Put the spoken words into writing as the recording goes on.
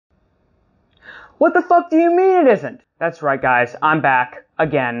What the fuck do you mean it isn't? That's right, guys. I'm back.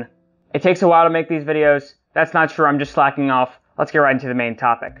 Again. It takes a while to make these videos. That's not true. I'm just slacking off. Let's get right into the main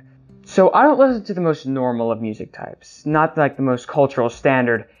topic. So I don't listen to the most normal of music types. Not like the most cultural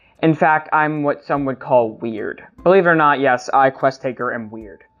standard. In fact, I'm what some would call weird. Believe it or not, yes, I, Quest Taker, am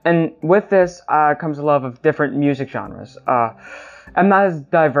weird. And with this comes a love of different music genres. I'm not as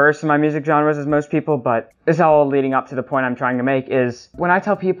diverse in my music genres as most people, but this is all leading up to the point I'm trying to make is when I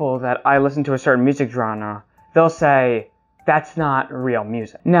tell people that I listen to a certain music genre, they'll say, that's not real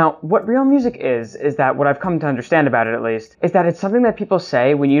music. Now, what real music is that what I've come to understand about it at least, is that it's something that people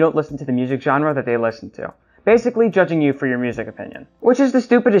say when you don't listen to the music genre that they listen to. Basically judging you for your music opinion. Which is the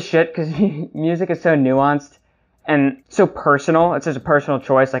stupidest shit because music is so nuanced and so personal. It's just a personal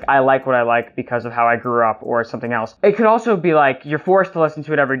choice. Like, I like what I like because of how I grew up or something else. It could also be like you're forced to listen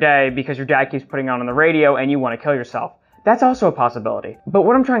to it every day because your dad keeps putting it on the radio and you want to kill yourself. That's also a possibility. But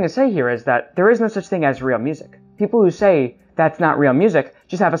what I'm trying to say here is that there is no such thing as real music. People who say that's not real music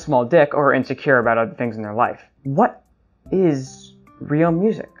just have a small dick or are insecure about other things in their life. What is real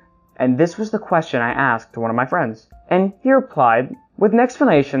music? And this was the question I asked to one of my friends. And he replied with an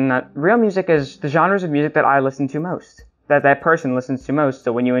explanation that real music is the genres of music that I listen to most. That person listens to most,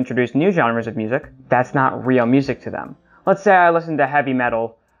 so when you introduce new genres of music, that's not real music to them. Let's say I listen to heavy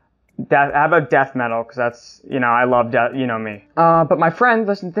metal. How about death metal? Because that's, I love death, you know me. But my friend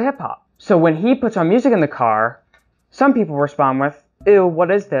listens to hip hop. So when he puts on music in the car, some people respond with, ew, what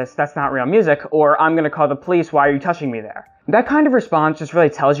is this? That's not real music. Or I'm gonna call the police, why are you touching me there? That kind of response just really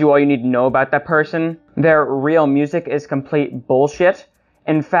tells you all you need to know about that person. Their real music is complete bullshit.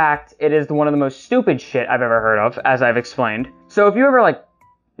 In fact, it is one of the most stupid shit I've ever heard of, as I've explained. So if you ever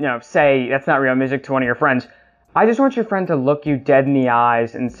say that's not real music to one of your friends, I just want your friend to look you dead in the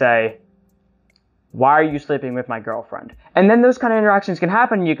eyes and say, why are you sleeping with my girlfriend? And then those kind of interactions can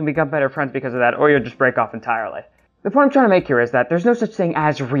happen and you can become better friends because of that, or you'll just break off entirely. The point I'm trying to make here is that there's no such thing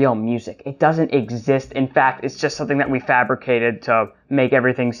as real music. It doesn't exist. In fact, it's just something that we fabricated to make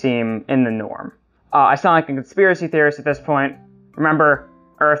everything seem in the norm. I sound like a conspiracy theorist at this point. Remember,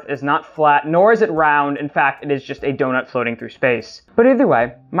 Earth is not flat, nor is it round. In fact, it is just a donut floating through space. But either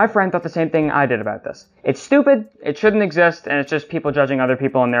way, my friend thought the same thing I did about this. It's stupid, it shouldn't exist, and it's just people judging other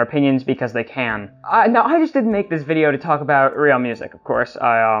people and their opinions because they can. Now, I just didn't make this video to talk about real music, of course.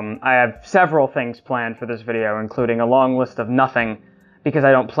 I have several things planned for this video, including a long list of nothing, because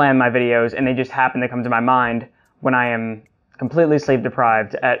I don't plan my videos, and they just happen to come to my mind when I am completely sleep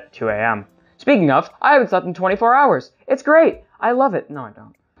deprived at 2 a.m. Speaking of, I haven't slept in 24 hours. It's great. I love it. No, I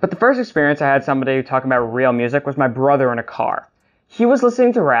don't. But the first experience I had somebody talking about real music was my brother in a car. He was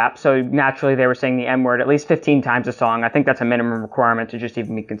listening to rap, so naturally they were saying the N-word at least 15 times a song. I think that's a minimum requirement to just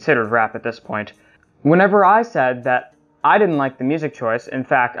even be considered rap at this point. Whenever I said that I didn't like the music choice, in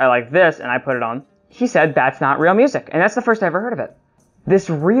fact, I like this, and I put it on, he said that's not real music, and that's the first I ever heard of it. This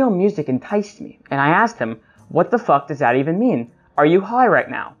real music enticed me, and I asked him, what the fuck does that even mean? Are you high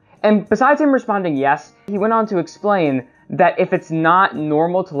right now? And besides him responding yes, he went on to explain that if it's not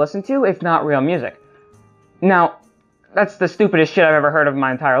normal to listen to, it's not real music. Now, that's the stupidest shit I've ever heard of in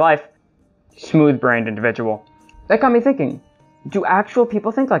my entire life. Smooth-brained individual. That got me thinking, do actual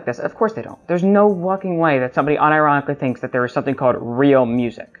people think like this? Of course they don't. There's no fucking way that somebody unironically thinks that there is something called real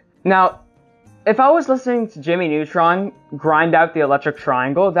music. Now, if I was listening to Jimmy Neutron grind out the Electric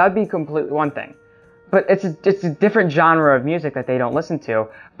Triangle, that'd be completely one thing. But it's a different genre of music that they don't listen to,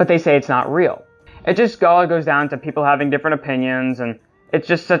 but they say it's not real. It just all goes down to people having different opinions, and it's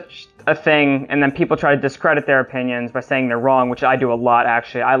just such a thing, and then people try to discredit their opinions by saying they're wrong, which I do a lot,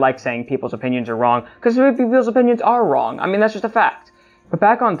 actually. I like saying people's opinions are wrong, because people's opinions are wrong. I mean, that's just a fact. But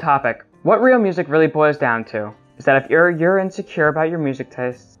back on topic, what real music really boils down to is that if you're insecure about your music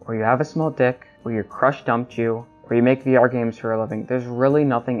tastes, or you have a small dick, or your crush dumped you, or you make VR games for a living, there's really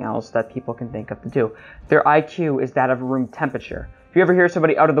nothing else that people can think of to do. Their IQ is that of room temperature. If you ever hear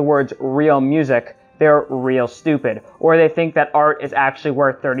somebody utter the words real music, they're real stupid. Or they think that art is actually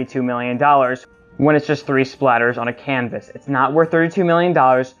worth $32 million when it's just 3 splatters on a canvas. It's not worth $32 million.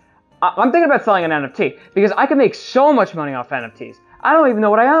 I'm thinking about selling an NFT because I can make so much money off NFTs. I don't even know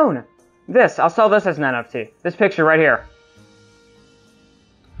what I own. I'll sell this as an NFT. This picture right here.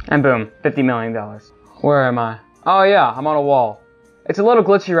 And boom, $50 million. Where am I? Oh yeah, I'm on a wall. It's a little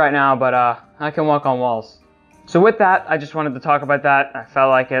glitchy right now, but I can walk on walls. So with that, I just wanted to talk about that. I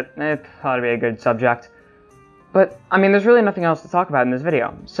felt like it thought it'd be a good subject. But, I mean, there's really nothing else to talk about in this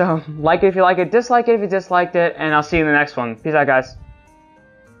video. So, like it if you like it, dislike it if you disliked it, and I'll see you in the next one. Peace out, guys.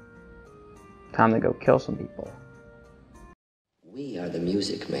 Time to go kill some people. We are the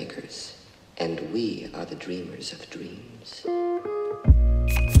music makers, and we are the dreamers of dreams.